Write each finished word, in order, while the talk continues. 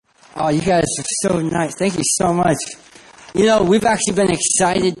Oh, you guys are so nice. Thank you so much. You know, we've actually been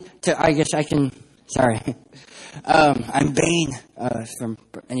excited to, I guess I can, sorry. I'm Bane, from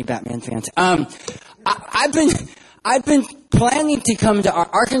any Batman fans. I've been planning to come to,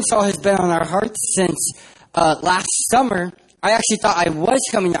 Arkansas has been on our hearts since, last summer. I actually thought I was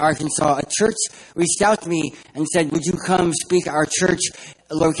coming to Arkansas. A church reached out to me and said, would you come speak at our church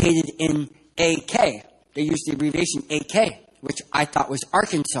located in AK? They used the abbreviation AK, which I thought was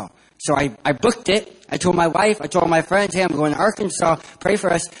Arkansas. So I booked it. I told my wife, I told my friends, hey, I'm going to Arkansas. Pray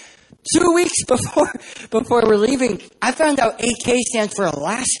for us. 2 weeks before we're leaving, I found out AK stands for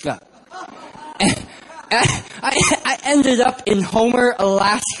Alaska. And I ended up in Homer,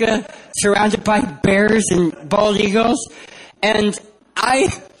 Alaska, surrounded by bears and bald eagles. And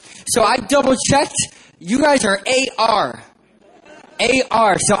so I double checked. You guys are AR.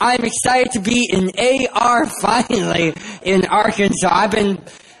 AR. So I'm excited to be in AR finally in Arkansas.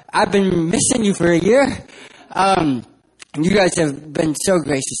 I've been missing you for a year. You guys have been so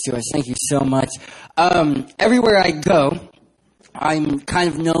gracious to us. Thank you so much. Everywhere I go, I'm kind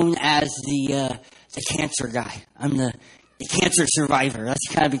of known as the cancer guy. I'm the cancer survivor. That's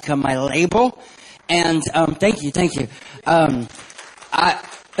kind of become my label. And thank you. I'm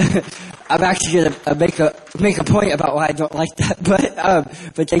actually gonna make a point about why I don't like that,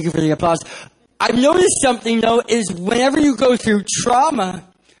 but thank you for the applause. I've noticed something though is whenever you go through trauma,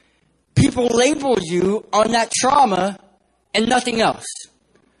 people label you on that trauma and nothing else.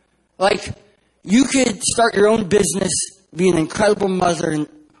 Like you could start your own business, be an incredible mother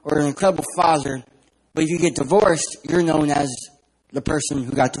or an incredible father, but if you get divorced, you're known as the person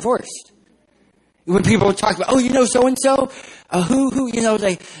who got divorced. When people talk about, oh, you know, so and so, who, you know,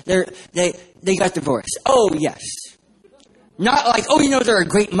 they got divorced. Oh, yes. Not like, oh, you know, they're a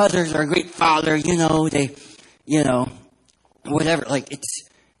great mother or a great father. You know, whatever. Like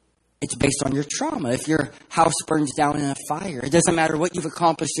it's based on your trauma. If your house burns down in a fire, it doesn't matter what you've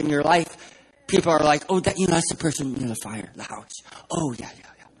accomplished in your life. People are like, oh, that's the person in the fire, the house. Oh, yeah.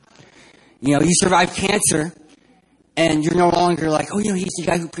 You know, you survived cancer. And you're no longer like, oh, you know, he's the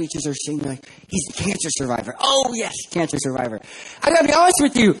guy who preaches or sings. Like, he's the cancer survivor. Oh, yes, cancer survivor. I gotta be honest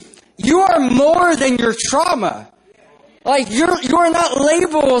with you. You are more than your trauma. Like, you are not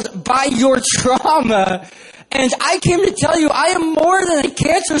labeled by your trauma. And I came to tell you, I am more than a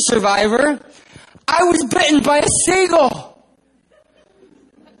cancer survivor. I was bitten by a seagull.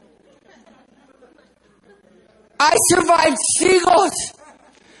 I survived seagulls.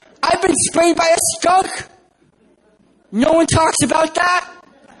 I've been sprayed by a skunk. No one talks about that.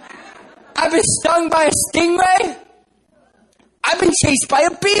 I've been stung by a stingray. I've been chased by a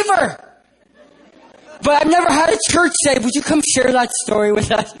beaver. But I've never had a church say, would you come share that story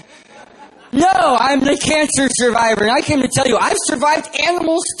with us? No, I'm the cancer survivor. And I came to tell you, I've survived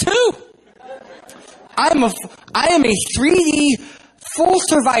animals too. I am a 3D full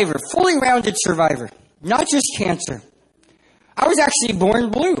survivor, fully rounded survivor. Not just cancer. I was actually born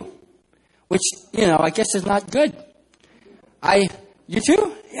blue. Which, you know, I guess is not good. You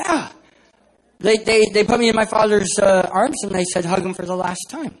too? Yeah. They put me in my father's arms and they said, hug him for the last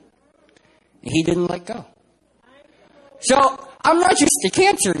time. And he didn't let go. So, I'm not just a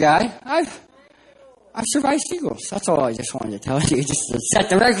cancer guy. I've survived seagulls. That's all I just wanted to tell you, just to set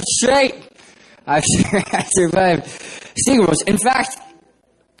the record straight. I survived seagulls. In fact,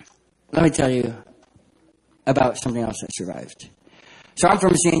 let me tell you about something else that survived. So I'm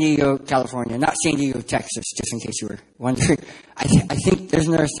from San Diego, California, not San Diego, Texas, just in case you were wondering. I think there's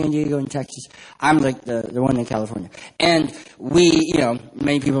another San Diego in Texas. I'm like the one in California. And we, you know,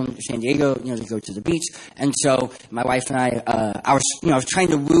 many people in San Diego, you know, they go to the beach. And so my wife and I was trying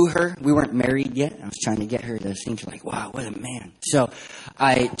to woo her. We weren't married yet. I was trying to get her to think like, wow, what a man. So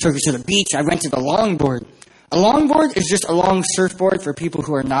I took her to the beach. I rented a longboard. A longboard is just a long surfboard for people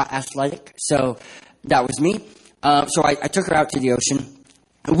who are not athletic. So that was me. So I took her out to the ocean.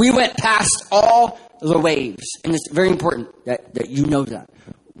 We went past all the waves. And it's very important that you know that.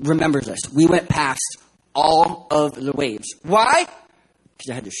 Remember this. We went past all of the waves. Why? Because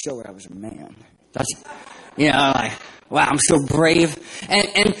I had to show her I was a man. That's, you know, like, wow, I'm so brave.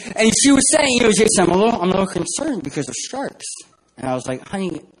 And she was saying, you know, Jason, I'm a little concerned because of sharks. And I was like,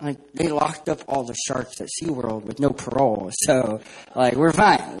 honey, like, they locked up all the sharks at SeaWorld with no parole. So, like, we're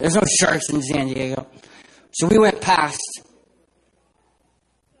fine. There's no sharks in San Diego. So we went past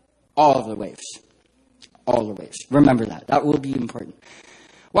all of the waves. All the waves. Remember that. That will be important.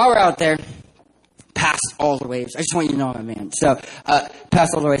 While we're out there, past all the waves. I just want you to know I'm a man. So,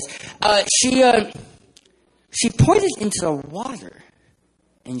 past all the waves. She pointed into the water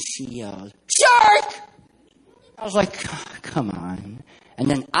and she yelled, "Shark!" I was like, come on. And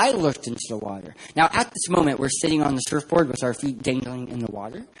then I looked into the water. Now, at this moment, we're sitting on the surfboard with our feet dangling in the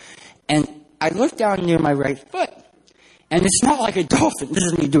water. And I looked down near my right foot. And it's not like a dolphin. This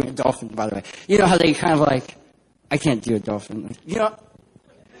is me doing a dolphin, by the way. You know how they kind of like, I can't do a dolphin. You know?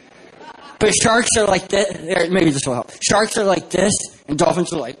 But sharks are like this. Maybe this will help. Sharks are like this, and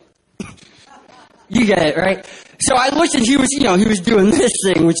dolphins are like, you get it, right? So I looked and he was doing this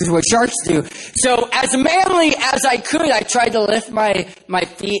thing, which is what sharks do. So as manly as I could, I tried to lift my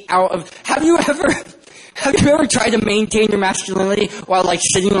feet out of, have you ever tried to maintain your masculinity while like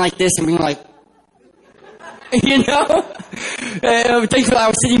sitting like this and being like, you know? Thankfully I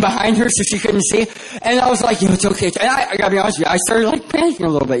was sitting behind her so she couldn't see. And I was like, it's okay. And I gotta be honest with you, I started like panicking a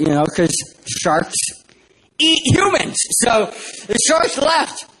little bit, because sharks eat humans. So the sharks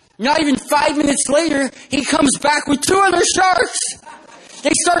left. Not even 5 minutes later, he comes back with 2 other sharks. They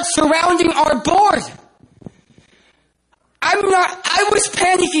start surrounding our board. I was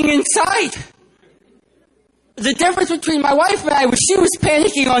panicking inside. The difference between my wife and I was she was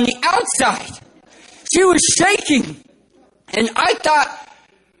panicking on the outside. She was shaking. And I thought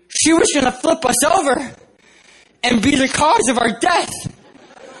she was going to flip us over and be the cause of our death.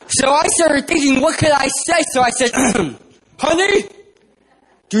 So I started thinking, what could I say? So I said, honey,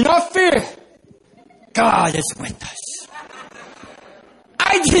 do not fear. God is with us.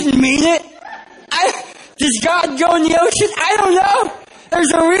 I didn't mean it. Does God go in the ocean? I don't know.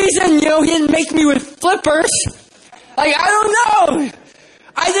 There's a reason, he didn't make me with flippers. Like, I don't know.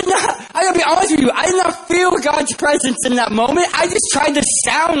 I gotta be honest with you, I did not feel God's presence in that moment. I just tried to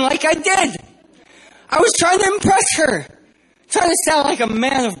sound like I did. I was trying to impress her. Trying to sound like a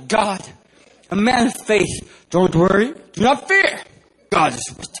man of God. A man of faith. Don't worry. Do not fear. God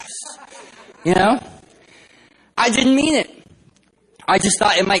is with us. I didn't mean it. I just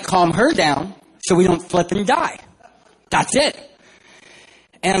thought it might calm her down so we don't flip and die. That's it.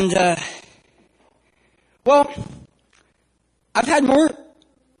 And, I've had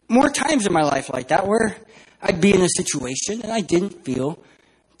more times in my life like that where I'd be in a situation and I didn't feel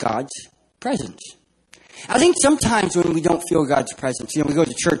God's presence. I think sometimes when we don't feel God's presence, we go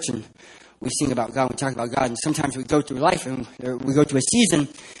to church and we sing about God, we talk about God, and sometimes we go through life and we go through a season,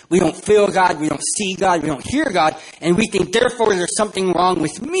 we don't feel God, we don't see God, we don't hear God, and we think, therefore, there's something wrong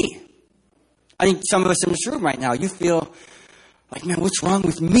with me. I think some of us in this room right now, you feel like, man, what's wrong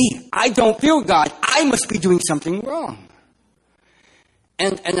with me? I don't feel God. I must be doing something wrong.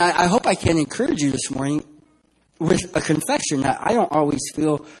 And I hope I can encourage you this morning with a confession that I don't always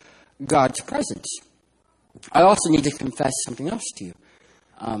feel God's presence. I also need to confess something else to you.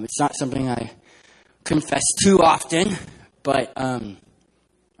 It's not something I confess too often, but,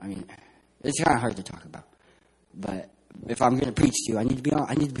 it's kind of hard to talk about. But if I'm going to preach to you, I need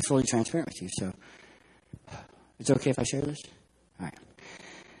to be fully transparent with you. So, it's okay if I share this? All right.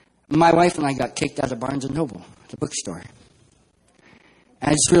 My wife and I got kicked out of Barnes & Noble, the bookstore. And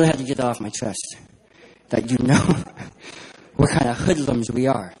I just really had to get that off my chest, that you know what kind of hoodlums we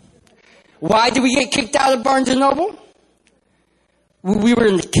are. Why did we get kicked out of Barnes & Noble? We were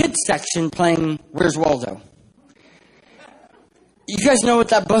in the kids section playing Where's Waldo. You guys know what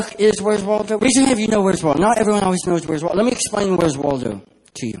that book is, Where's Waldo? Raise your hand if you know Where's Waldo. Not everyone always knows Where's Waldo. Let me explain Where's Waldo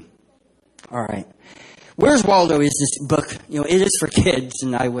to you. All right. Where's Waldo is this book, it is for kids,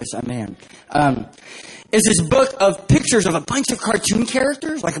 and I was a man. It's this book of pictures of a bunch of cartoon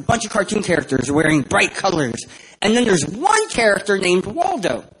characters, like a bunch of cartoon characters wearing bright colors. And then there's one character named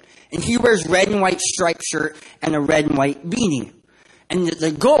Waldo. And he wears red and white striped shirt and a red and white beanie. And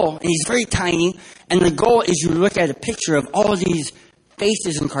the goal, and he's very tiny, and the goal is you look at a picture of all these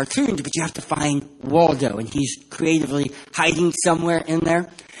faces in cartoons, but you have to find Waldo, and he's creatively hiding somewhere in there.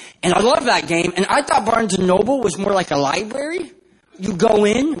 And I love that game, and I thought Barnes & Noble was more like a library. You go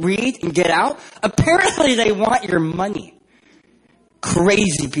in, read, and get out. Apparently they want your money.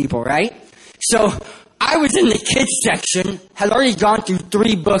 Crazy people, right? So I was in the kids section, had already gone through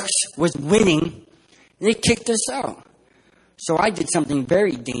 3 books, was winning, and they kicked us out. So I did something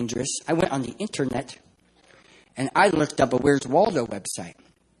very dangerous. I went on the internet, and I looked up a Where's Waldo website.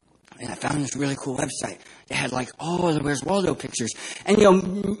 And I found this really cool website. They had all the Where's Waldo pictures. And,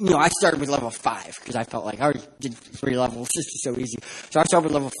 I started with level 5, because I felt like I already did 3 levels. This is so easy. So I started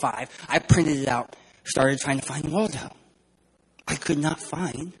with level 5. I printed it out, started trying to find Waldo. I could not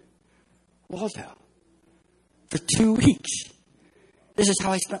find Waldo. For 2 weeks. This is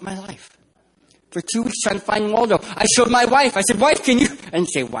how I spent my life. For 2 weeks trying to find Waldo. I showed my wife. I said, wife, I didn't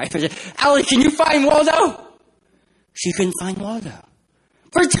say wife. I said, Allie, can you find Waldo? She couldn't find Waldo.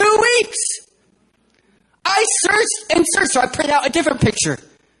 For 2 weeks. I searched and searched. So I printed out a different picture.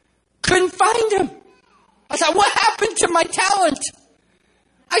 Couldn't find him. I thought, what happened to my talent?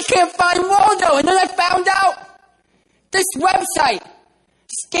 I can't find Waldo. And then I found out this website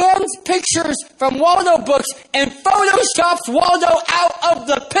scans pictures from Waldo books and photoshops Waldo out of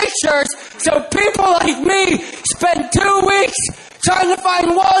the pictures so people like me spend 2 weeks trying to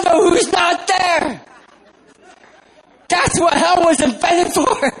find Waldo who's not there. That's what hell was invented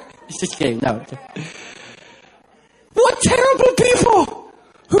for. Just kidding, no. What terrible people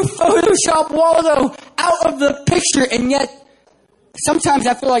who Photoshop Waldo out of the picture, and yet sometimes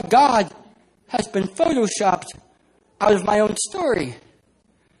I feel like God has been Photoshopped out of my own story.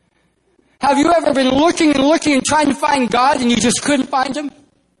 Have you ever been looking and trying to find God and you just couldn't find Him?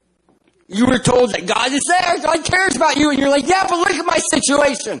 You were told that God is there, God cares about you, and you're like, yeah, but look at my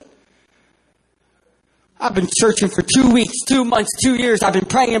situation. I've been searching for 2 weeks, 2 months, 2 years. I've been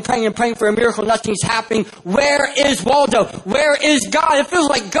praying and praying and praying for a miracle. Nothing's happening. Where is Waldo? Where is God? It feels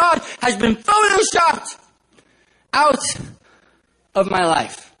like God has been photoshopped out of my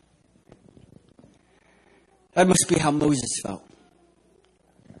life. That must be how Moses felt.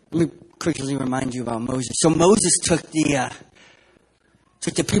 Let me quickly remind you about Moses. So Moses took the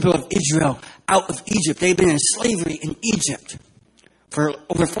people of Israel out of Egypt. They've been in slavery in Egypt for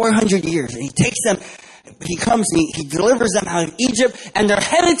over 400 years. And he takes them, he comes and he delivers them out of Egypt, and they're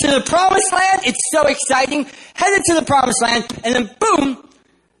headed to the promised land. It's so exciting. Headed to the promised land, and then boom,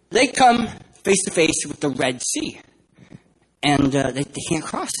 they come face to face with the Red Sea. And they can't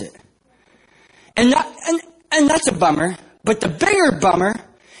cross it. And that's a bummer. But the bigger bummer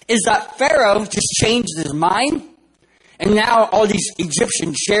is that Pharaoh just changed his mind, and now all these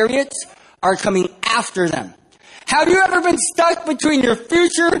Egyptian chariots are coming after them. Have you ever been stuck between your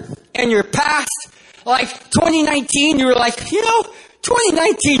future and your past? Like 2019, you were like,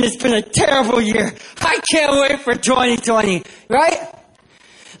 2019 has been a terrible year. I can't wait for 2020, right?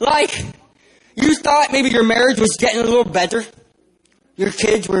 Like, you thought maybe your marriage was getting a little better. Your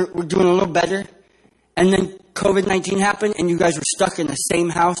kids were doing a little better. And then COVID-19 happened, and you guys were stuck in the same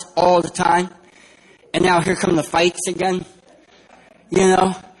house all the time. And now here come the fights again.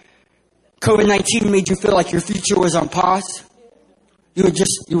 COVID-19 made you feel like your future was on pause. You were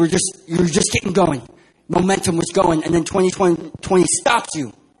just getting going. Momentum was going, and then 2020 stopped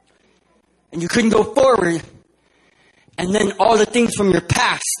you. And you couldn't go forward. And then all the things from your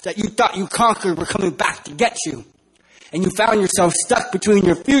past that you thought you conquered were coming back to get you. And you found yourself stuck between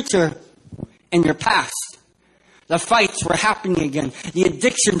your future and your past. The fights were happening again. The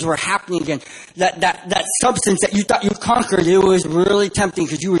addictions were happening again. That substance that you thought you conquered, it was really tempting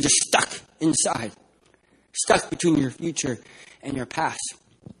because you were just stuck inside. Stuck between your future and your past.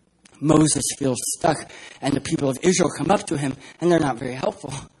 Moses feels stuck, and the people of Israel come up to him, and they're not very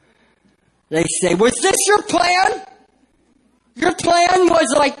helpful. They say, was this your plan? Your plan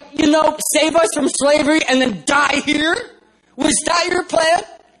was save us from slavery and then die here? Was that your plan?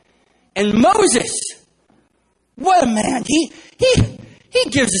 And Moses, what a man. He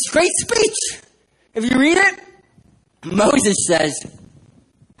gives this great speech. If you read it, Moses says,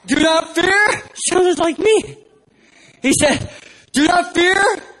 do not fear. Sounds like me. He said, do not fear.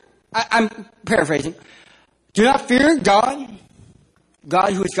 I'm paraphrasing. Do not fear God.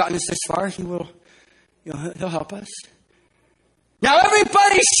 God who has gotten us this far, He will, He'll help us. Now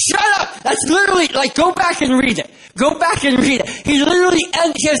everybody shut up! That's literally, go back and read it. Go back and read it. He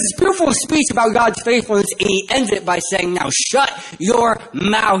has this beautiful speech about God's faithfulness, and he ends it by saying, now shut your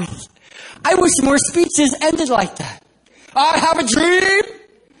mouth. I wish more speeches ended like that. I have a dream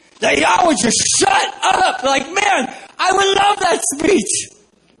that y'all would just shut up. Man, I would love that speech.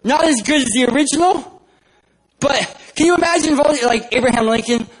 Not as good as the original, but can you imagine voting like Abraham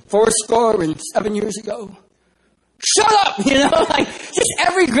Lincoln 407 years ago? Shut up, just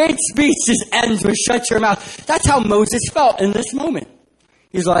every great speech just ends with shut your mouth. That's how Moses felt in this moment.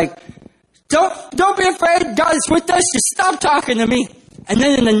 He's like, don't be afraid, God is with us, just stop talking to me. And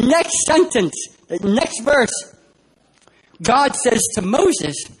then in the next sentence, the next verse, God says to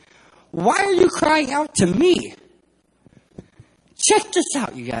Moses, why are you crying out to me? Check this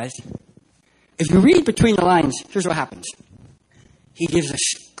out, you guys. If you read between the lines, here's what happens. He gives a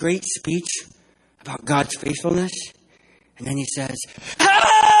great speech about God's faithfulness, and then he says,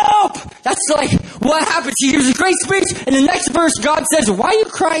 help! That's what happens. He gives a great speech, and the next verse, God says, why are you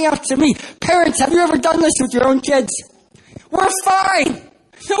crying out to me? Parents, have you ever done this with your own kids? We're fine.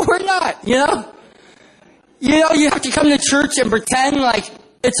 No, we're not, You have to come to church and pretend like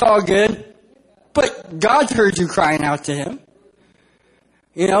it's all good, but God's heard you crying out to Him.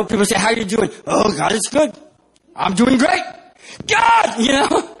 People say, how are you doing? Oh, God is good. I'm doing great. God,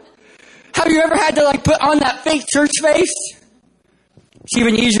 Have you ever had to put on that fake church face? It's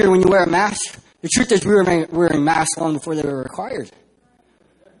even easier when you wear a mask. The truth is we were wearing masks long before they were required.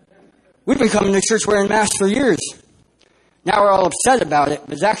 We've been coming to church wearing masks for years. Now we're all upset about it,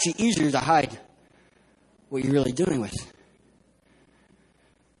 but it's actually easier to hide what you're really doing with.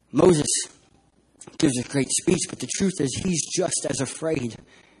 Moses gives a great speech, but the truth is he's just as afraid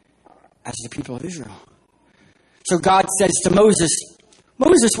as the people of Israel. So God says to Moses,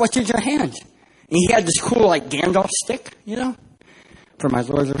 Moses, what's in your hand? And he had this cool, Gandalf stick, for my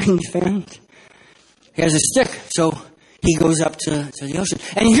Lord of the Rings fans. He has a stick, so he goes up to the ocean.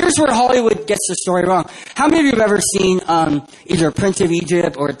 And here's where Hollywood gets the story wrong. How many of you have ever seen either Prince of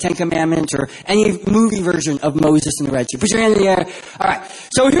Egypt or Ten Commandments or any movie version of Moses and the Red Sea? Put your hand in the air. All right.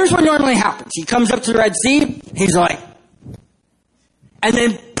 So here's what normally happens. He comes up to the Red Sea. He's like, and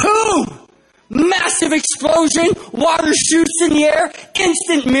then boom! Massive explosion, water shoots in the air,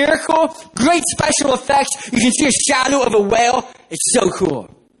 instant miracle, great special effects. You can see a shadow of a whale. It's so cool.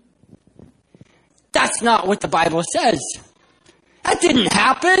 That's not what the Bible says. That didn't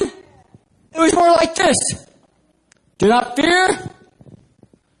happen. It was more like this. Do not fear.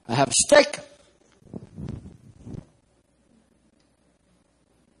 I have a stick.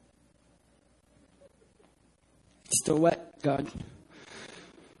 It's still wet, God.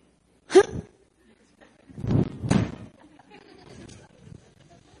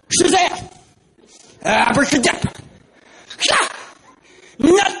 Shazam! Abracadabra!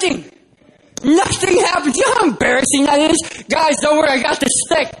 Nothing happens. You know how embarrassing that is? Guys, don't worry, I got the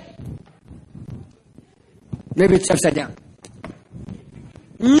stick. Maybe it's upside down.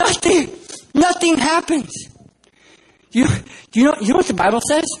 Nothing happens. You know what the Bible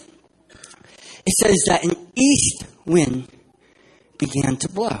says? It says that an east wind began to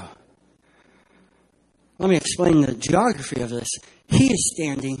blow. Let me explain the geography of this. He is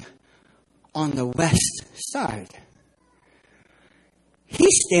standing on the west side.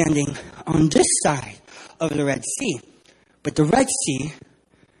 He's standing on this side of the Red Sea. But the Red Sea,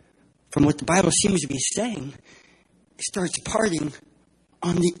 from what the Bible seems to be saying, starts parting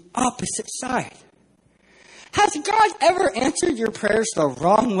on the opposite side. Has God ever answered your prayers the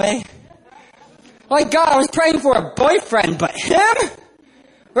wrong way? Like, God, I was praying for a boyfriend, but him?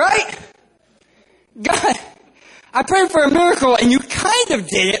 Right? God, I prayed for a miracle, and you kind of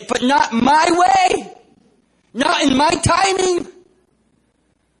did it, but not my way. Not in my timing.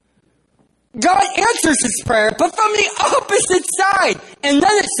 God answers his prayer, but from the opposite side. And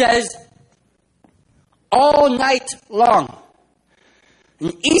then it says, all night long.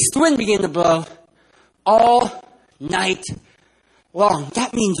 An east wind began to blow all night long.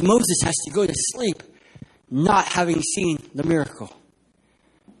 That means Moses has to go to sleep not having seen the miracle.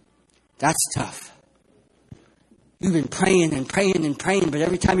 That's tough. You've been praying and praying and praying, but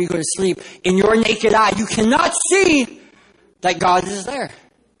every time you go to sleep, in your naked eye, you cannot see that God is there.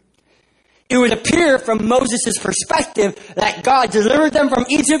 It would appear from Moses' perspective that God delivered them from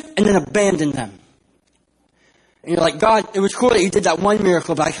Egypt and then abandoned them. And you're like, God, it was cool that you did that one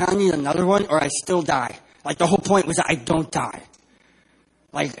miracle, but I kind of need another one or I still die. Like, the whole point was that I don't die.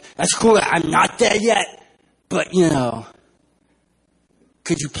 Like, that's cool that I'm not dead yet, but,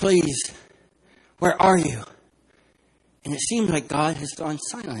 could you please, where are you? And it seems like God has gone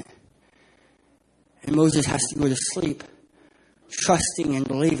silent. And Moses has to go to sleep, trusting and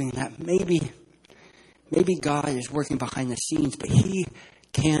believing that maybe God is working behind the scenes, but he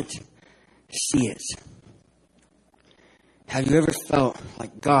can't see it. Have you ever felt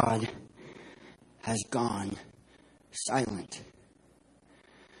like God has gone silent?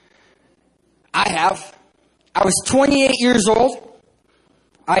 I have. I was 28 years old.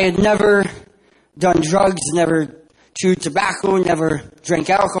 I had never done drugs, never chewed tobacco, never drank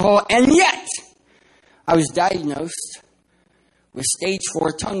alcohol, and yet I was diagnosed with stage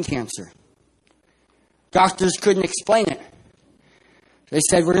 4 tongue cancer. Doctors couldn't explain it. They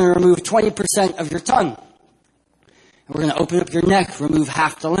said, we're going to remove 20% of your tongue. And we're going to open up your neck, remove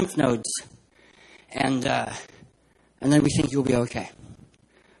half the lymph nodes. And then we think you'll be okay.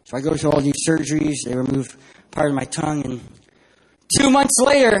 So I go through all these surgeries. They remove part of my tongue. And 2 months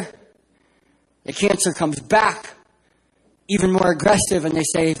later, the cancer comes back, even more aggressive. And they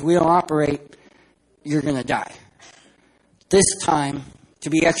say, if we don't operate, you're going to die. This time, to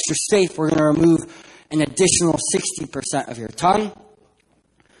be extra safe, we're going to remove an additional 60% of your tongue.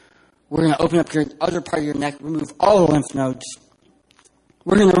 We're going to open up your other part of your neck, remove all the lymph nodes.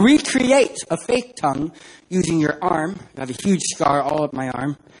 We're going to recreate a fake tongue using your arm. I have a huge scar all up my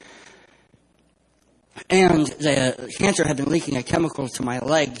arm. And the cancer had been leaking a chemical to my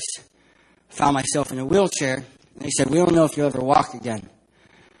legs. I found myself in a wheelchair. And they said, we don't know if you'll ever walk again.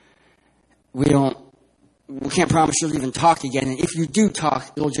 We can't promise you'll even talk again. And if you do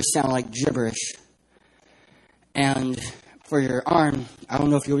talk, it'll just sound like gibberish. And for your arm, I don't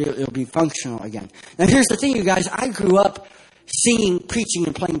know if it'll be functional again. Now here's the thing, you guys. I grew up singing, preaching,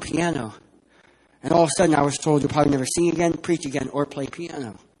 and playing piano. And all of a sudden I was told you'll probably never sing again, preach again, or play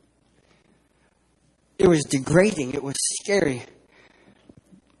piano. It was degrading. It was scary.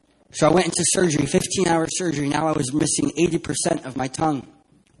 So I went into surgery, 15-hour surgery. Now I was missing 80% of my tongue.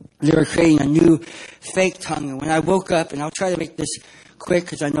 They were creating a new fake tongue. And when I woke up, and I'll try to make this quick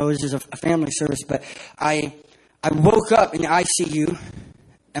because I know this is a family service, but I woke up in the ICU,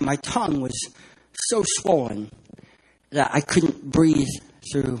 and my tongue was so swollen that I couldn't breathe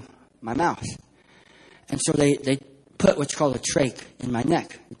through my mouth. And so they put what's called a trach in my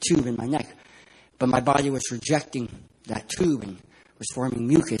neck, a tube in my neck. But my body was rejecting that tube and was forming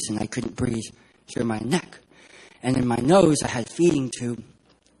mucus, and I couldn't breathe through my neck. And in my nose, I had a feeding tube.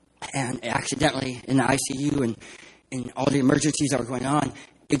 And accidentally, in the ICU and in all the emergencies that were going on,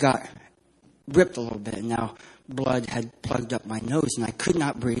 it got ripped a little bit. And now blood had plugged up my nose, and I could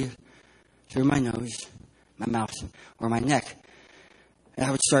not breathe through my nose, my mouth, or my neck. And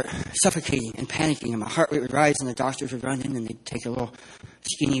I would start suffocating and panicking, and my heart rate would rise, and the doctors would run in, and they'd take a little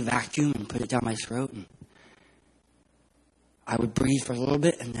skinny vacuum and put it down my throat. And I would breathe for a little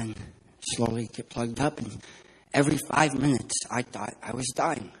bit, and then slowly get plugged up. And every 5 minutes, I thought I was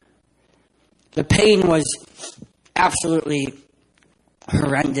dying. The pain was absolutely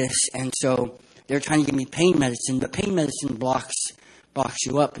horrendous, and so they were trying to give me pain medicine, but pain medicine blocks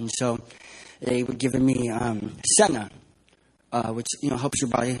you up, and so they were giving me Senna, which helps your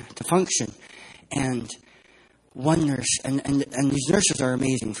body to function. And one nurse, and these nurses are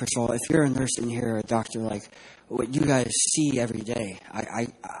amazing. First of all, if you're a nurse in here or a doctor, like what you guys see every day,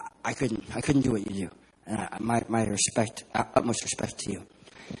 I couldn't do what you do. My respect, utmost respect to you.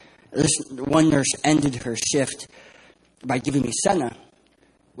 This one nurse ended her shift by giving me Senna,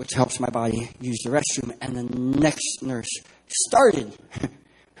 which helps my body use the restroom, and the next nurse started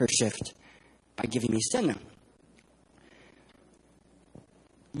her shift by giving me Senna.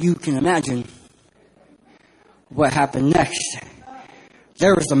 You can imagine what happened next.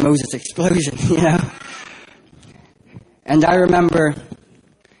 There was the Moses explosion, And I remember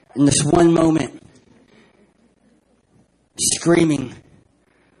in this one moment screaming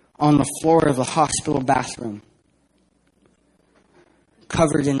on the floor of the hospital bathroom,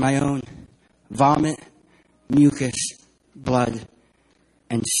 covered in my own vomit, mucus, blood,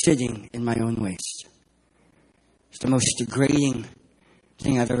 and sitting in my own waste. It's the most degrading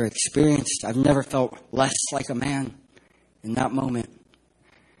thing I've ever experienced. I've never felt less like a man in that moment.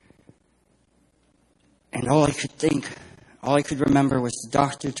 And all I could remember was the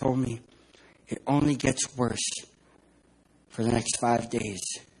doctor told me it only gets worse for the next 5 days.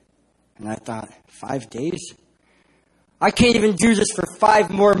 And I thought, 5 days? I can't even do this for 5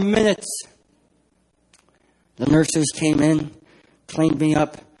 more minutes. The nurses came in, cleaned me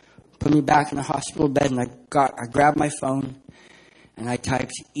up, put me back in the hospital bed, and I grabbed my phone, and I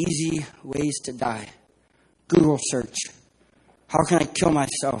typed, easy ways to die. Google search. How can I kill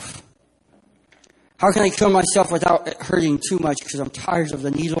myself? How can I kill myself without it hurting too much? Because I'm tired of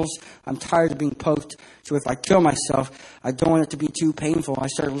the needles. I'm tired of being poked. So if I kill myself, I don't want it to be too painful. I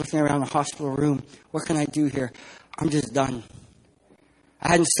started looking around the hospital room. What can I do here? I'm just done. I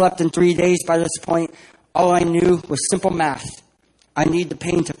hadn't slept in 3 days by this point. All I knew was simple math. I need the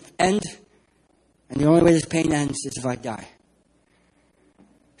pain to end. And the only way this pain ends is if I die.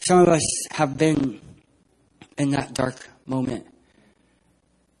 Some of us have been in that dark moment.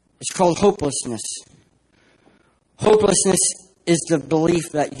 It's called hopelessness. Hopelessness is the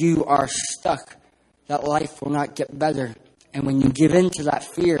belief that you are stuck, that life will not get better. And when you give in to that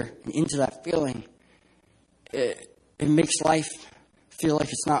fear and into that feeling, it makes life feel like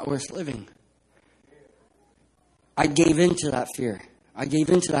it's not worth living. I gave into that fear. I gave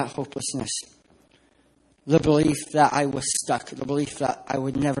into that hopelessness. The belief that I was stuck, the belief that I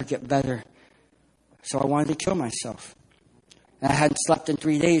would never get better. So I wanted to kill myself. And I hadn't slept in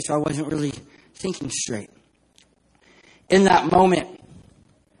 3 days, so I wasn't really thinking straight. In that moment,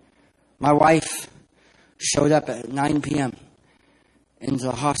 my wife showed up at 9 p.m. into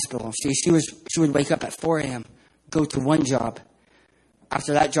the hospital. See, she would wake up at 4 a.m., go to one job.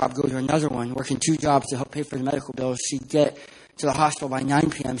 After that job, go to another one, working 2 jobs to help pay for the medical bills. She'd get to the hospital by 9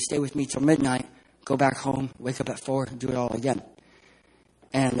 p.m., stay with me till midnight, go back home, wake up at 4, do it all again.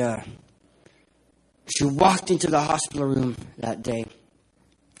 And she walked into the hospital room that day.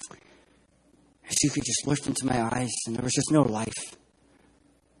 She could just look into my eyes, and there was just no life.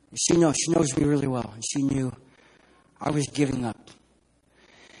 She knows me really well, and she knew I was giving up.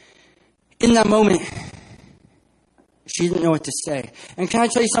 In that moment, She didn't know what to say. And can I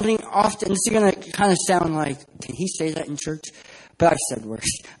tell you something? Often, this is going to kind of sound like, can he say that in church? But I've said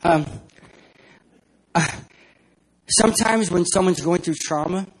worse. Sometimes when someone's going through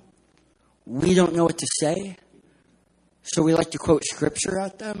trauma, we don't know what to say. So we like to quote scripture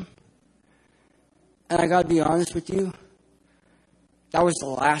at them. And I got to be honest with you, that was the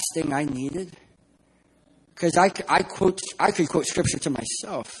last thing I needed. Because I could quote scripture to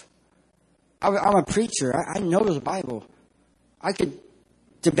myself. I'm a preacher. I know the Bible. I could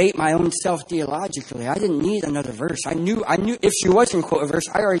debate my own self theologically. I didn't need another verse. I knew if she was going to quote a verse,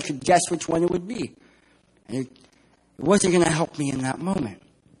 I already could guess which one it would be. And it wasn't going to help me in that moment.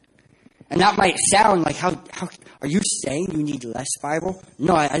 And that might sound like, how are you saying you need less Bible?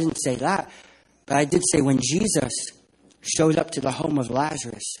 No, I didn't say that. But I did say when Jesus showed up to the home of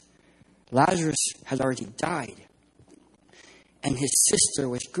Lazarus, Lazarus had already died. And his sister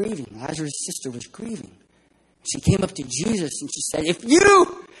was grieving. Lazarus' sister was grieving. She came up to Jesus and she said, if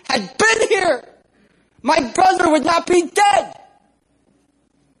you had been here, my brother would not be dead.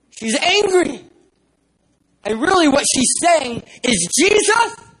 She's angry. And really what she's saying is,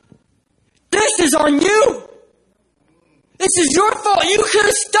 Jesus, this is on you. This is your fault. You could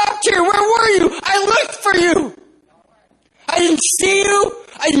have stopped here. Where were you? I looked for you. I didn't see you.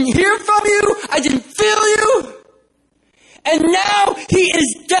 I didn't hear from you. I didn't feel you. And now he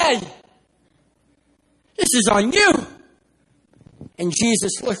is dead. This is on you. And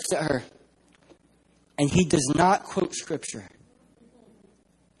Jesus looks at her. And he does not quote scripture.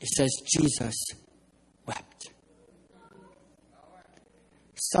 It says Jesus wept.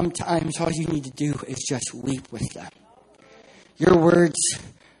 Sometimes all you need to do is just weep with them. Your words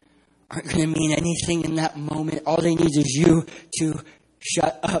aren't going to mean anything in that moment. All they need is you to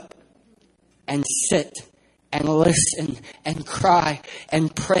shut up and sit and listen and cry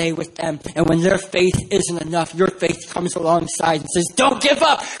and pray with them. And when their faith isn't enough, your faith comes alongside and says, don't give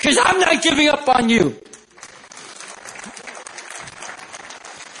up, because I'm not giving up on you.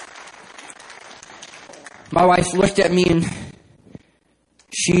 My wife looked at me and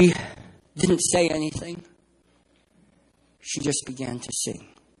she didn't say anything. She just began to sing.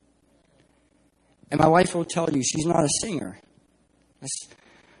 And my wife will tell you she's not a singer.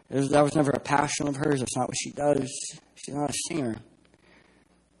 That was never a passion of hers. That's not what she does. She's not a singer.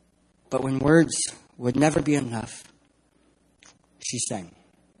 But when words would never be enough, she sang.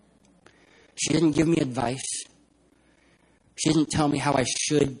 She didn't give me advice. She didn't tell me how I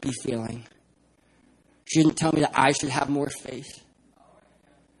should be feeling. She didn't tell me that I should have more faith.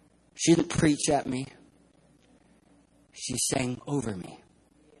 She didn't preach at me. She sang over me.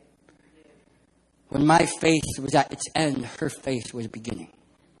 When my faith was at its end, her faith was beginning.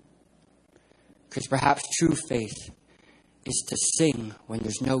 Because perhaps true faith is to sing when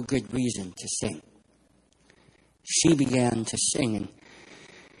there's no good reason to sing. She began to sing, and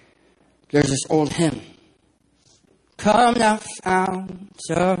there's this old hymn. Come thou fount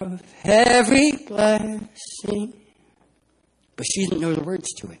of every blessing. But she didn't know the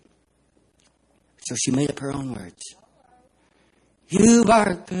words to it. So she made up her own words. You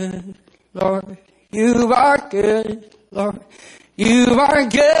are good, Lord. You are good, Lord. You are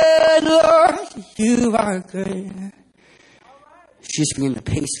good, Lord. You are good. She just began to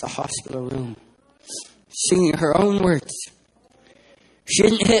pace the hospital room, singing her own words. She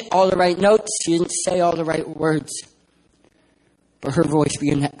didn't hit all the right notes. She didn't say all the right words. But her voice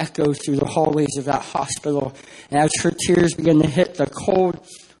began to echo through the hallways of that hospital. And as her tears began to hit the cold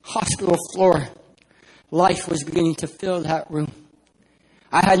hospital floor, life was beginning to fill that room.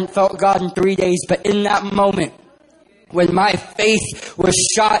 I hadn't felt God in 3 days, but in that moment, when my faith was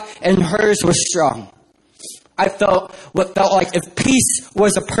shot and hers was strong, I felt what felt like if peace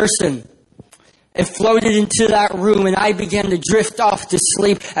was a person. It floated into that room, and I began to drift off to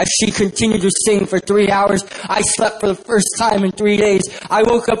sleep as she continued to sing for 3 hours. I slept for the first time in 3 days. I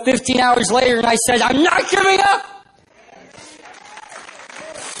woke up 15 hours later, and I said, I'm not giving up.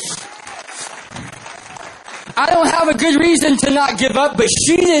 I don't have a good reason to not give up, but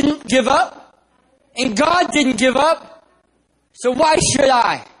she didn't give up, and God didn't give up, so why should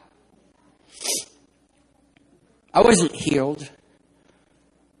I? I wasn't healed.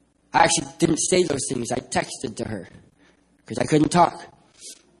 I actually didn't say those things. I texted to her because I couldn't talk.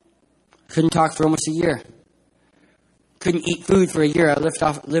 Couldn't talk for almost a year. Couldn't eat food for a year. I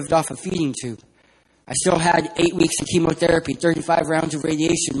lived off a feeding tube. I still had 8 weeks of chemotherapy, 35 rounds of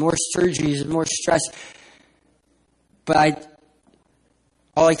radiation, more surgeries, and more stress. But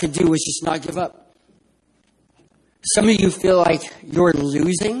all I could do was just not give up. Some of you feel like you're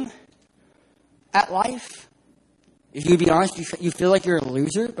losing at life. If you be honest, you feel like you're a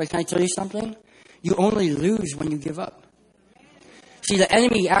loser. But can I tell you something? You only lose when you give up. See, the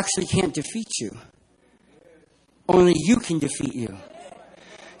enemy actually can't defeat you. Only you can defeat you.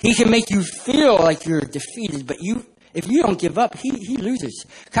 He can make you feel like you're defeated, but if you don't give up, he loses.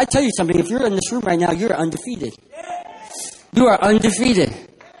 Can I tell you something? If you're in this room right now, you're undefeated. You are undefeated.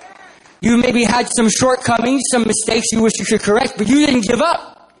 You maybe had some shortcomings, some mistakes you wish you could correct, but you didn't give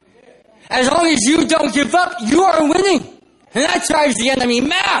up. As long as you don't give up, you are winning. And that drives the enemy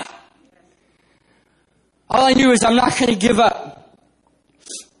mad. All I knew is I'm not going to give up.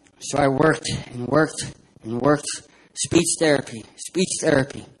 So I worked and worked and worked. Speech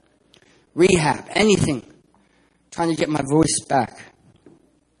therapy, rehab, anything. Trying to get my voice back.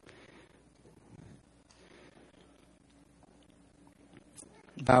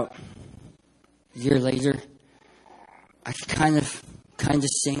 About a year later, I could kind of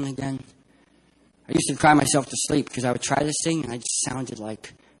sing again. I used to cry myself to sleep because I would try to sing and I just sounded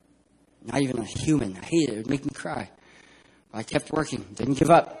like not even a human. I hated it. It would make me cry. But I kept working. Didn't give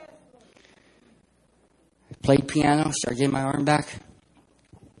up. I played piano. Started getting my arm back.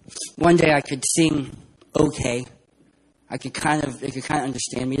 One day I could sing okay. They could kind of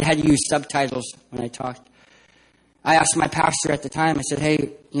understand me. They had to use subtitles when I talked. I asked my pastor at the time, I said,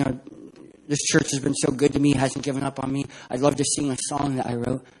 hey, this church has been so good to me, hasn't given up on me. I'd love to sing a song that I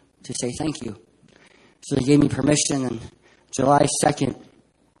wrote to say thank you. So they gave me permission, and July 2nd,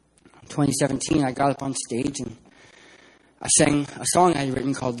 2017, I got up on stage and I sang a song I had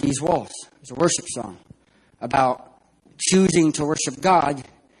written called These Walls. It was a worship song about choosing to worship God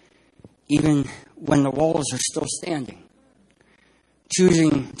even when the walls are still standing.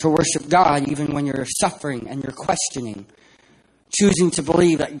 Choosing to worship God even when you're suffering and you're questioning. Choosing to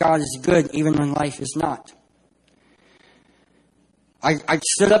believe that God is good even when life is not. I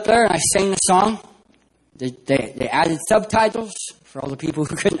stood up there and I sang the song. They added subtitles for all the people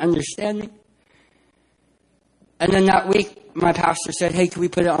who couldn't understand me. And then that week, my pastor said, hey, can we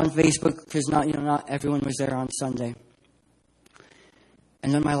put it on Facebook? Because not everyone was there on Sunday.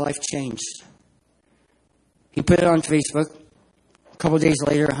 And then my life changed. He put it on Facebook. A couple days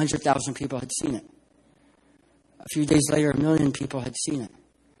later, 100,000 people had seen it. A few days later, 1 million people had seen it.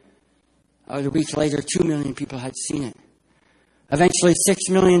 A week later, 2 million people had seen it. Eventually, 6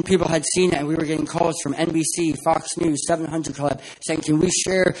 million people had seen it, and we were getting calls from NBC, Fox News, 700 Club, saying, can we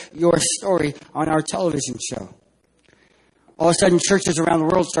share your story on our television show? All of a sudden, churches around the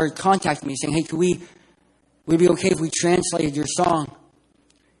world started contacting me, saying, hey, would it be okay if we translated your song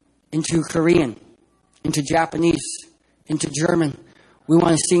into Korean, into Japanese, into German? We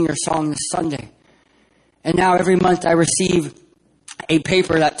want to sing your song this Sunday. And now every month I receive a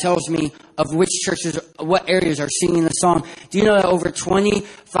paper that tells me of which churches, what areas are singing the song. Do you know that over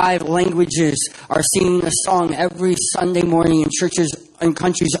 25 languages are singing the song every Sunday morning in churches and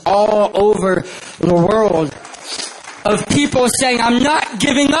countries all over the world, of people saying, I'm not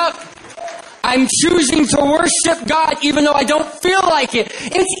giving up. I'm choosing to worship God even though I don't feel like it.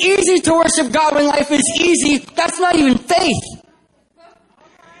 It's easy to worship God when life is easy. That's not even faith.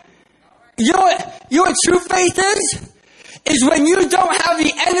 You know what true faith is? Is when you don't have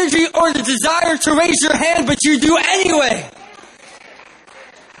the energy or the desire to raise your hand, but you do anyway.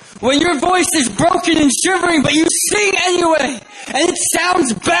 When your voice is broken and shivering, but you sing anyway. And it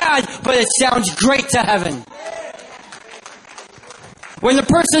sounds bad, but it sounds great to heaven. When the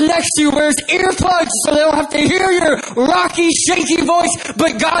person next to you wears earplugs so they don't have to hear your rocky, shaky voice,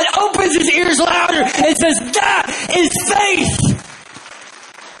 but God opens his ears louder and says, that is faith.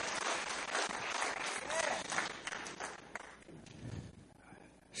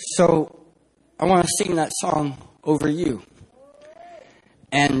 So, I want to sing that song over you.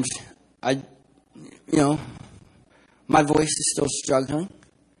 And my voice is still struggling.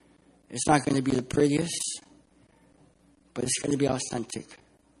 It's not going to be the prettiest, but it's going to be authentic.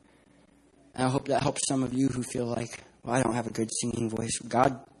 And I hope that helps some of you who feel like, well, I don't have a good singing voice.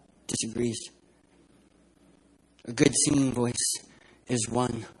 God disagrees. A good singing voice is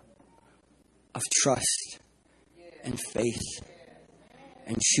one of trust and faith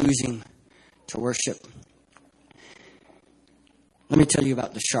and choosing to worship. Let me tell you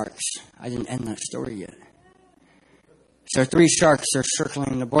about the sharks. I didn't end that story yet. So 3 sharks are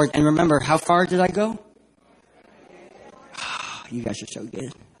circling the board. And remember, how far did I go? You guys are so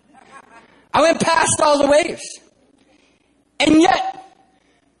good. I went past all the waves. And yet,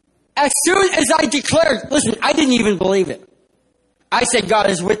 as soon as I declared, listen, I didn't even believe it. I said God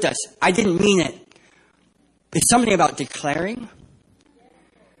is with us. I didn't mean it. It's something about declaring.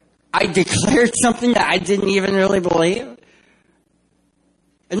 I declared something that I didn't even really believe.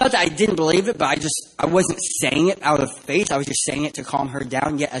 And not that I didn't believe it, but I wasn't saying it out of faith. I was just saying it to calm her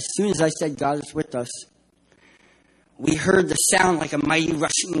down. Yet as soon as I said, God is with us, we heard the sound like a mighty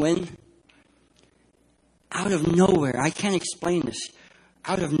rushing wind. Out of nowhere, I can't explain this.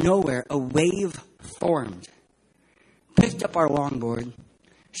 Out of nowhere, a wave formed, picked up our longboard,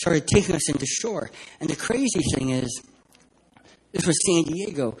 started taking us into shore. And the crazy thing is, this was San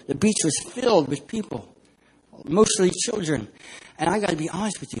Diego. The beach was filled with people, mostly children. And I got to be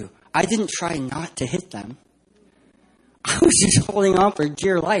honest with you, I didn't try not to hit them. I was just holding on for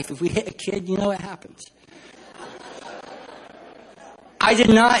dear life. If we hit a kid, you know what happens. I did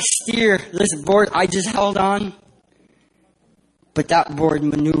not steer this board. I just held on. But that board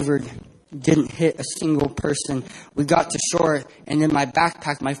maneuvered, didn't hit a single person. We got to shore, and in my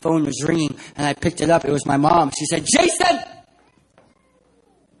backpack, my phone was ringing, and I picked it up. It was my mom. She said, Jason,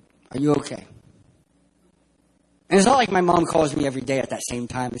 are you okay? And it's not like my mom calls me every day at that same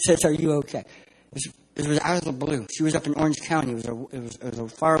time. It says, are you okay? It was out of the blue. She was up in Orange County. It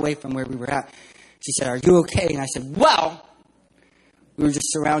was far away from where we were at. She said, are you okay? And I said, well, we were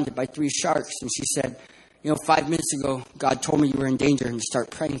just surrounded by 3 sharks. And she said, 5 minutes ago, God told me you were in danger and to start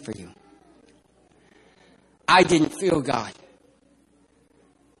praying for you. I didn't feel God.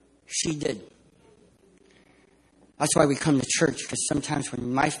 She did. That's why we come to church, because sometimes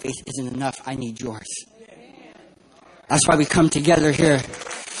when my faith isn't enough, I need yours. That's why we come together here.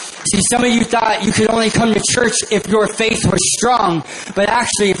 See, some of you thought you could only come to church if your faith was strong. But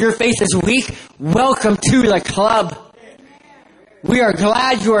actually, if your faith is weak, welcome to the club. We are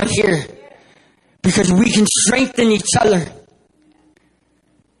glad you are here because we can strengthen each other.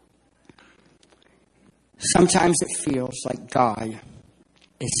 Sometimes it feels like God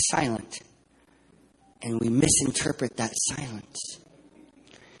is silent, and we misinterpret that silence.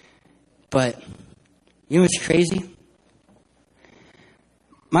 But you know what's crazy?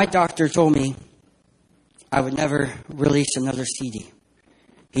 My doctor told me I would never release another CD.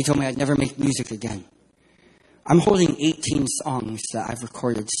 He told me I'd never make music again. I'm holding 18 songs that I've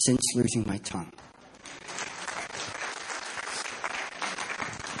recorded since losing my tongue.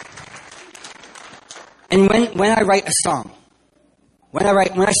 And when I write a song, when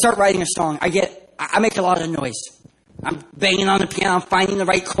I start writing a song, I make a lot of noise. I'm banging on the piano, I'm finding the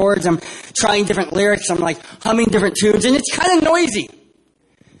right chords, I'm trying different lyrics, I'm like humming different tunes, and it's kind of noisy.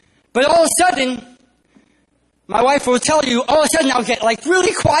 But all of a sudden, my wife will tell you, all of a sudden I'll get like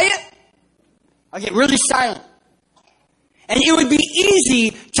really quiet. I'll get really silent. And it would be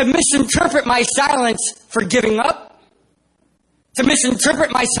easy to misinterpret my silence for giving up. To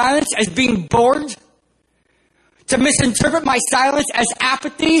misinterpret my silence as being bored. To misinterpret my silence as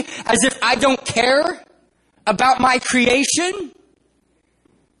apathy, as if I don't care about my creation.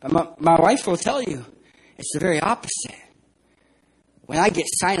 But my wife will tell you, it's the very opposite. When I get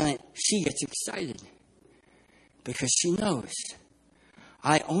silent, she gets excited. Because she knows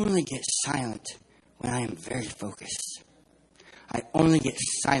I only get silent when I am very focused. I only get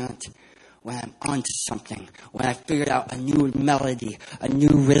silent when I'm onto something. When I figured out a new melody, a new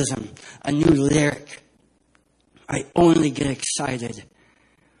rhythm, a new lyric. I only get excited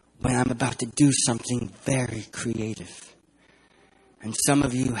when I'm about to do something very creative. And some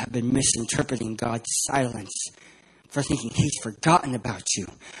of you have been misinterpreting God's silence for thinking he's forgotten about you.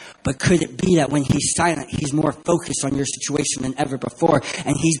 But could it be that when he's silent, he's more focused on your situation than ever before,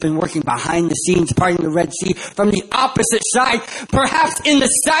 and he's been working behind the scenes, parting the Red Sea from the opposite side? Perhaps in the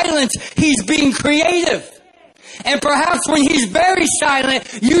silence, he's being creative. And perhaps when he's very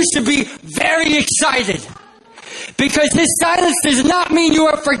silent, you should be very excited. Because his silence does not mean you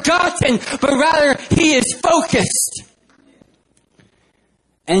are forgotten, but rather he is focused.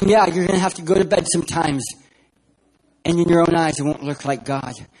 And yeah, you're going to have to go to bed sometimes. And in your own eyes, it won't look like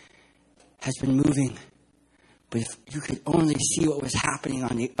God has been moving. But if you could only see what was happening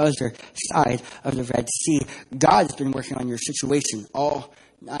on the other side of the Red Sea, God has been working on your situation all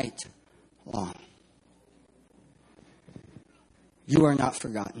night long. You are not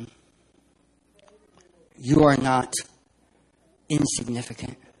forgotten. You are not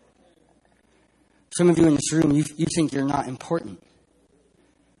insignificant. Some of you in this room, you think you're not important.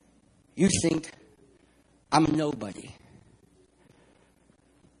 You think, I'm a nobody.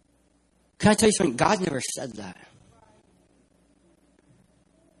 Can I tell you something? God never said that.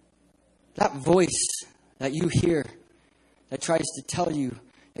 That voice that you hear that tries to tell you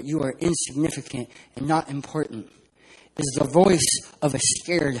that you are insignificant and not important is the voice of a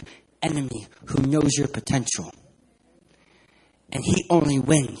scared enemy who knows your potential. And he only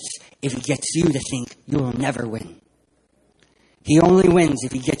wins if he gets you to think you will never win. He only wins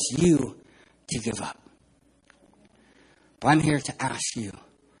if he gets you to give up. But I'm here to ask you,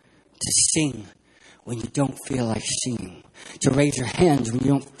 to sing when you don't feel like singing, to raise your hands when you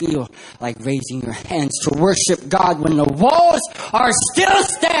don't feel like raising your hands, to worship God when the walls are still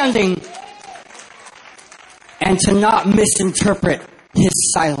standing, and to not misinterpret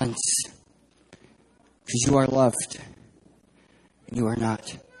His silence, because you are loved and you are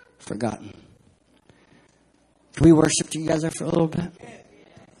not forgotten. Can we worship together for a little bit?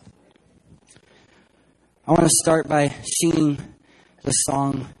 I want to start by singing the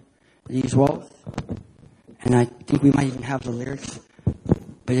song These Walls. And I think we might even have the lyrics.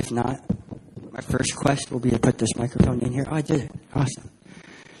 But if not, my first quest will be to put this microphone in here. Oh, I did it. Awesome.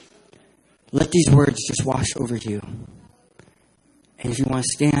 Let these words just wash over you. And if you want to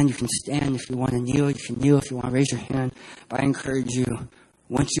stand, you can stand. If you want to kneel, you can kneel. If you want to raise your hand. But I encourage you,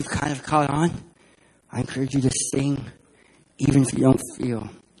 once you've kind of caught on, I encourage you to sing, even if you don't feel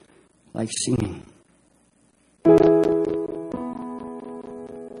like singing.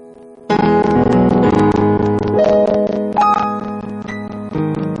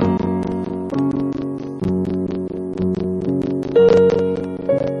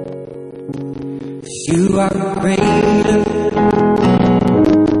 You are greater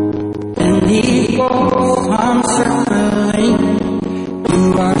than the walls I'm circling. You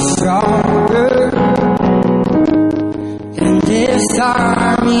are stronger than this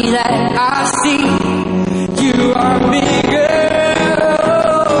army that I see. You are bigger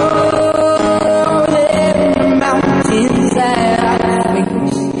than the mountains that I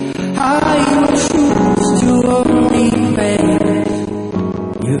face. I choose to only praise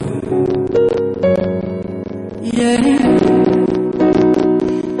you. Yeah,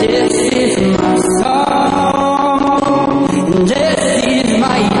 this is my song, and this is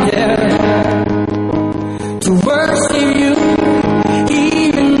my dare to worship you,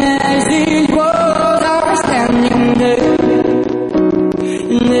 even as these walls are standing there.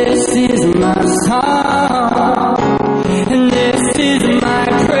 And this is my song, and this is my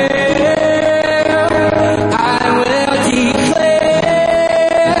prayer. I will declare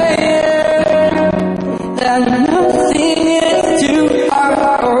that nothing is too hard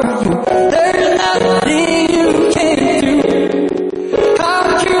for you. There's nothing you can't do.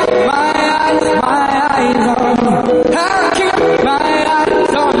 I'll keep my eyes on you. I'll keep my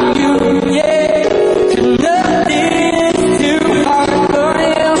eyes on you, yeah. 'Cause nothing is too hard for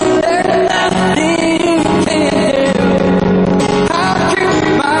you. There's nothing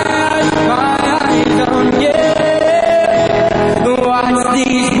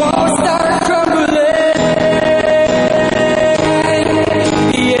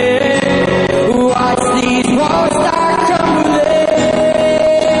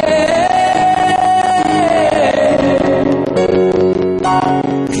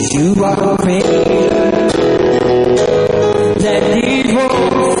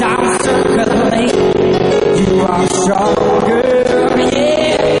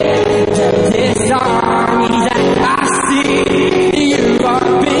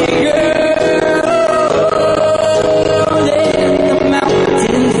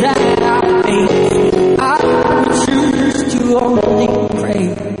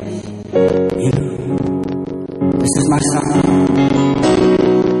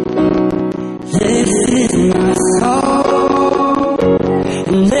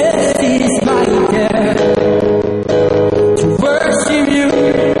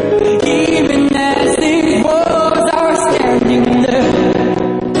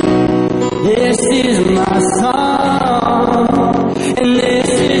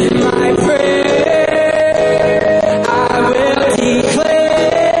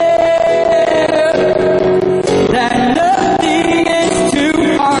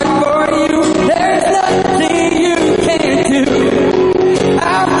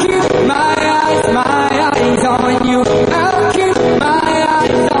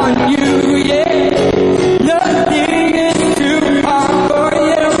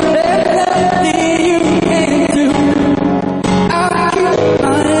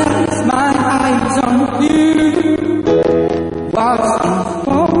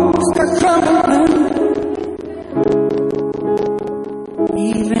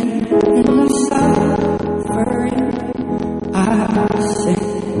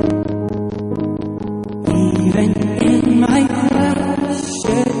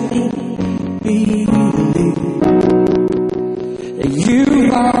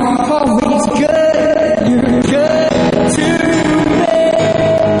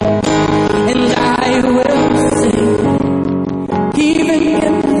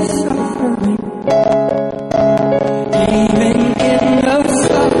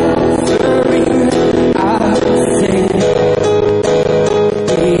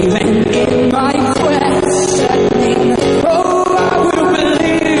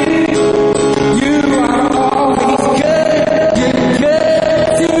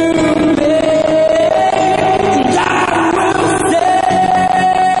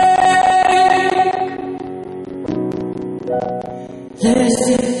This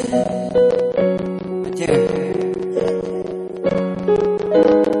is right there.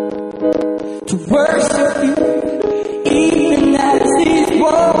 To worship you, even as these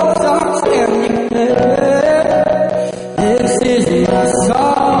walls are standing there. This is my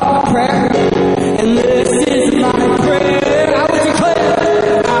song prayer, and this is my prayer. I will declare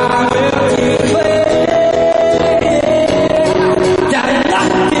that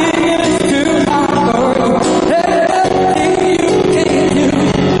nothing is too hard for you. There's nothing you can do.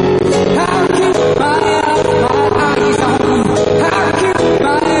 I'll keep my eyes on you. I'll keep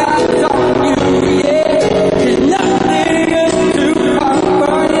my eyes on you, yeah. 'Cause nothing is too hard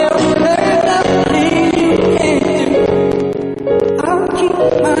for you. There's nothing you can do. I'll keep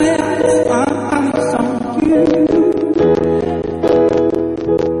my eyes on you.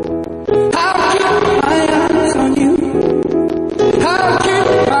 I'll keep my eyes on you. I'll keep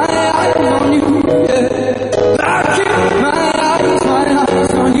my eyes on you. Yeah. I'll keep my eyes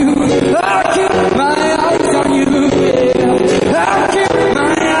on you. I'll keep my eyes on you. Yeah. I'll keep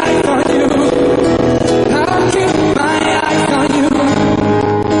my eyes on you. I'll keep my eyes on you.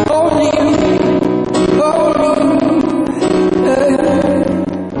 Only you. Only you.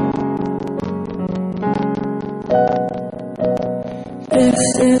 This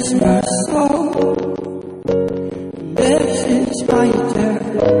is my soul. This is my death.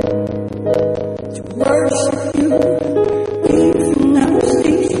 To worship you, even as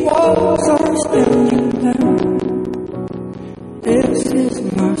these walls are standing there. This is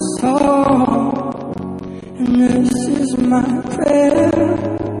my song, and this is my prayer,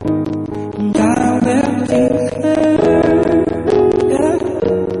 and I will declare, yeah.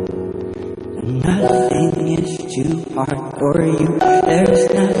 Nothing is too hard for you. There's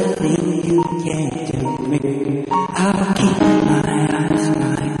nothing you can't do for me. I'll keep my eyes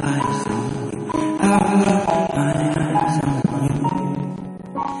on you. I'll keep my eyes on you.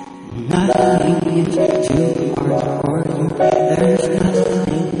 Nothing is too hard for you. There's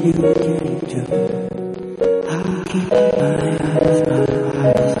nothing you can't do. I'll keep my eyes on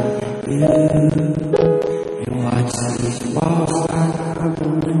you. And watch these walls start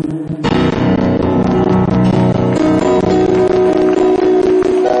crumbling.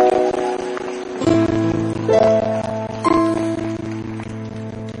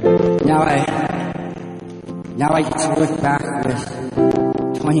 Now I get to look back with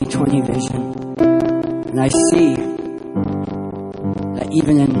 2020 vision, and I see that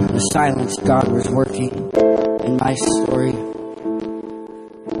even in the silence, God was working in my story.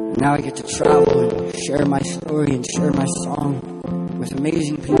 Now I get to travel and share my story and share my song with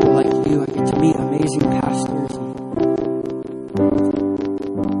amazing people like you. I get to meet amazing pastors.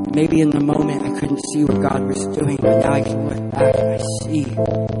 Maybe in the moment I couldn't see what God was doing, but now I can look back and I see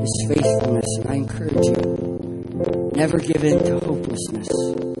His faithfulness, and I encourage you. Never give in to hopelessness.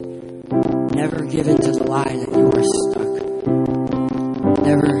 Never give in to the lie that you are stuck.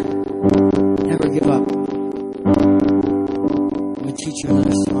 Never give up. I'm going to teach you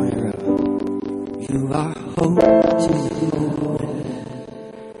another song I wrote. You are hope to the hopeless.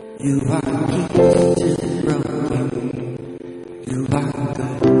 You are peace to the broken. You are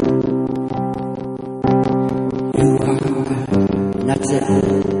good. You are good. And that's it.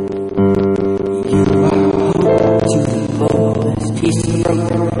 You are hope to the hopeless, peace to the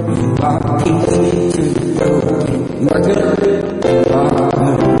broken. You are peace to the broken. You are good. You are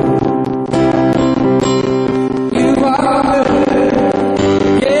good. You are good.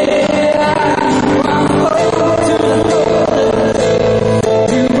 Yeah, you are hope to the hopeless.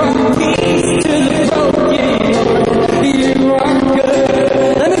 You are peace to the broken. You are good.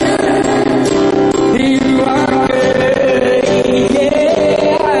 Let me hear it. You are good.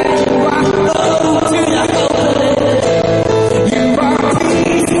 Yeah.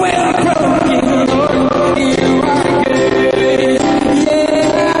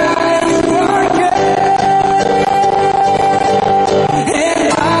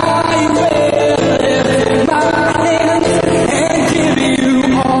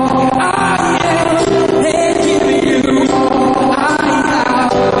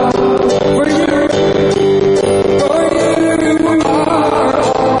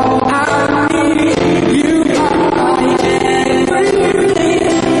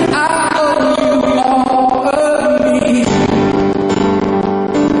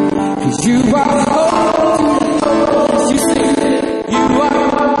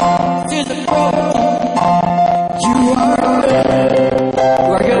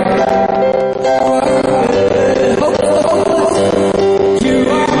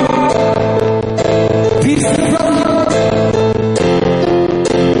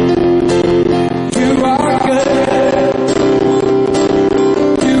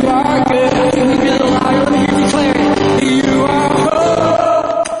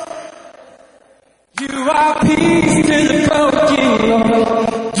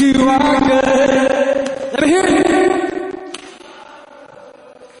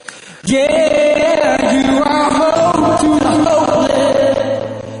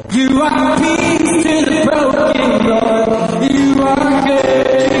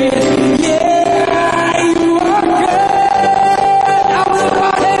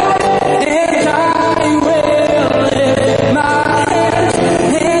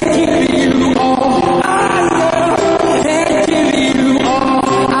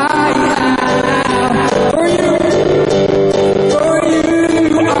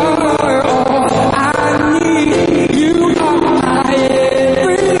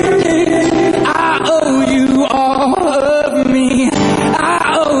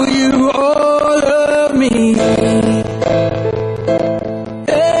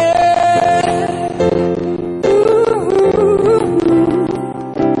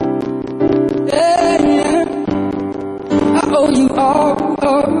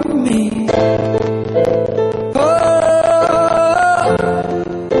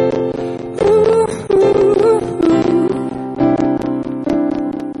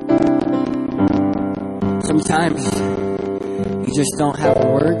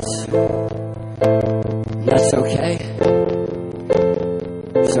 words. That's okay.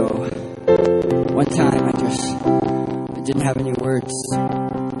 So, one time I didn't have any words.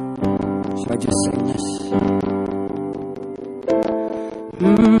 So I just sang this.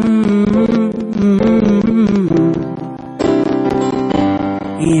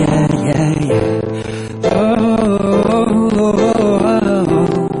 Yeah, yeah, yeah. Oh,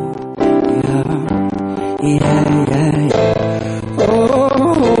 yeah, yeah, yeah, yeah. Oh,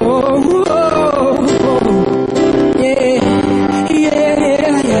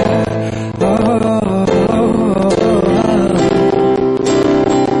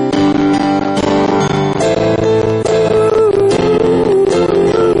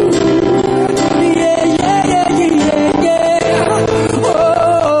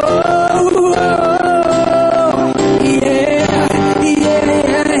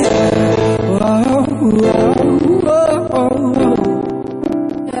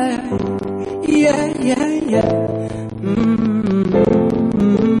 yeah, yeah, yeah. Oh,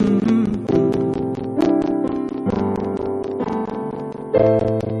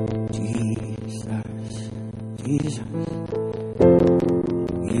 Jesus,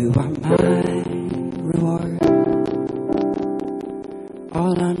 you are my reward,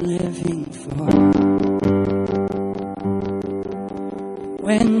 all I'm living for.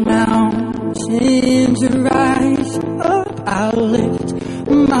 When mountains rise up, I'll lift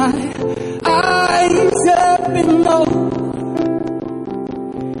my eyes up and know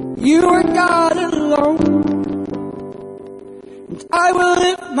you are God alone. And I will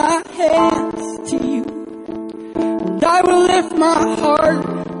lift my hands to you, and I will lift my heart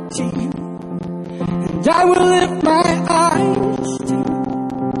to you, and I will lift my eyes to you.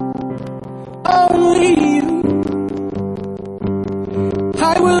 Only you.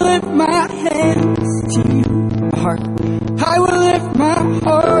 I will lift my hands to you, heart. I will lift my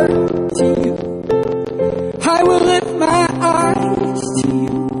heart to you. I will lift my eyes to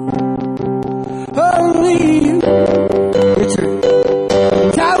you. Only you. Your turn.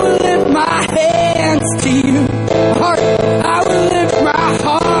 And I will lift my hands to you, heart. I will lift my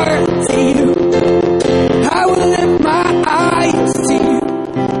heart to you. I will lift my eyes to you.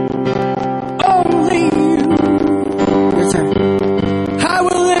 Only you. Your turn. I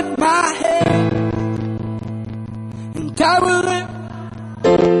will lift my head, and I will lift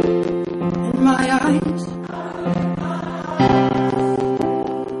my eyes.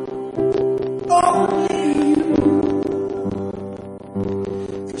 Only you,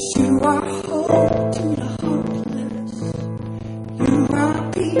 'cause you are hope to the hopeless. You are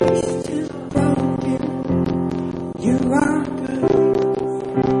peace to the broken. You are good.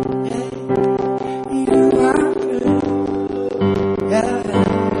 Hey, you are good. Yeah.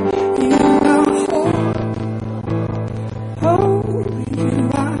 You are hope. Oh, you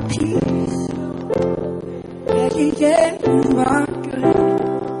are peace. Yeah, yeah, you are good.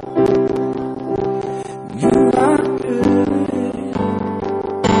 You are good.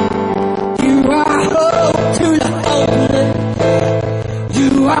 You are hope to the hopeless. You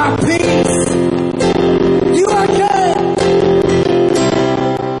are peace. You are good.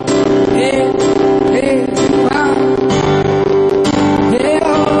 Yeah, yeah, you are. Yeah,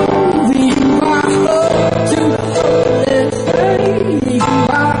 you are hope to the hopeless. You are peace. You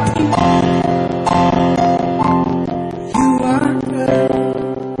are good. You are good.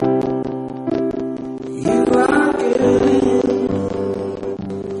 Yeah,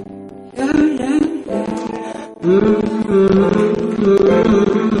 yeah, yeah.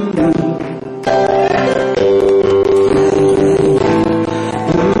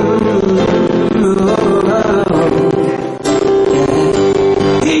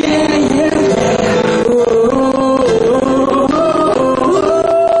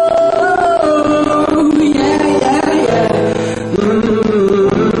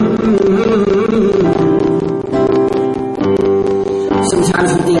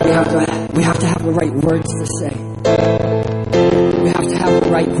 Sometimes we think we have to have the right words to say. We have to have the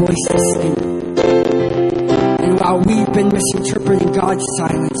right voice to sing. And while we've been misinterpreting God's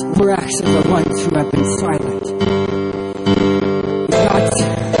silence, we're actually the ones who have been silent.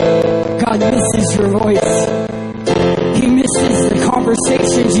 God misses your voice. He misses the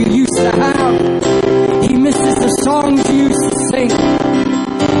conversations you used to have. He misses the songs you used to sing.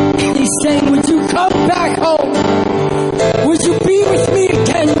 And he's saying, would you come back home? Would you be with me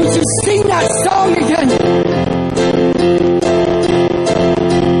again? Would you sing that song again?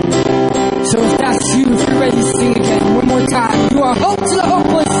 So if that's you, if you're ready to sing again, one more time. You are hope to the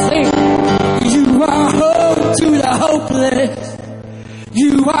hopeless, sing. You are hope to the hopeless.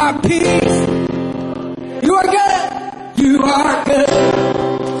 You are peace. You are good. You are good.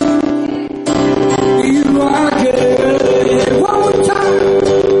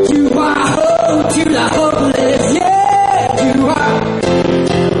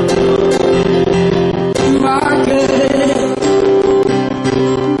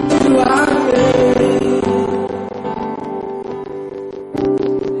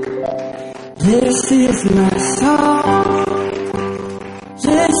 is my song.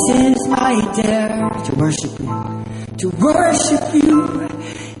 This is my dare to worship you. To worship you.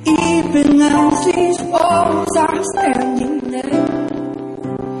 Even as these walls are standing there.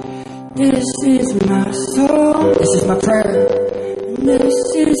 This is my song. This is my prayer. This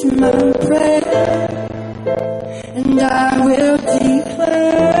is my prayer. And I will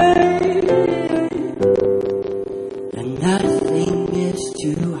declare that nothing is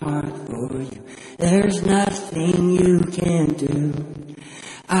too hard for you. There's nothing you can do.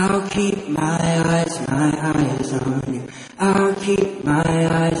 I'll keep my eyes on you. I'll keep my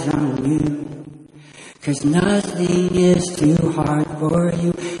eyes on you. 'Cause nothing is too hard for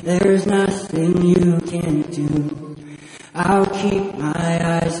you. There's nothing you can do. I'll keep my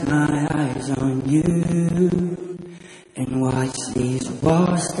eyes on you. And watch these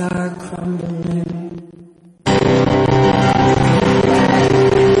walls start crumbling.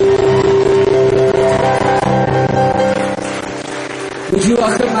 Would you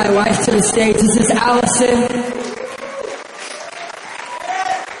welcome my wife to the stage? This is Allison.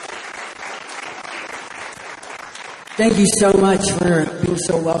 Thank you so much for being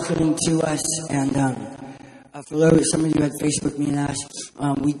so welcoming to us. And for those, some of you had Facebook me and asked,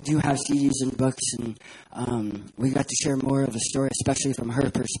 we do have CDs and books, and we got to share more of the story, especially from her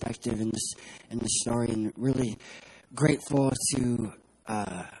perspective in the story. And really grateful to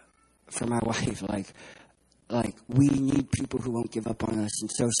for my wife. Like we need people who won't give up on us.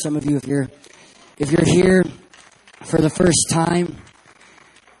 And so some of you, if you're here for the first time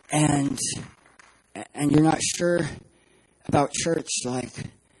and you're not sure about church, like,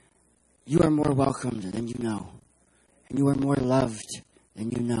 you are more welcomed than you know. And you are more loved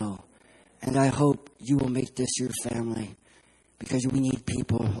than you know. And I hope you will make this your family, because we need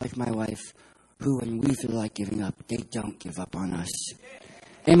people like my wife who, when we feel like giving up, they don't give up on us.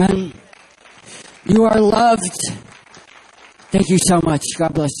 Amen. You are loved. Thank you so much.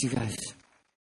 God bless you guys.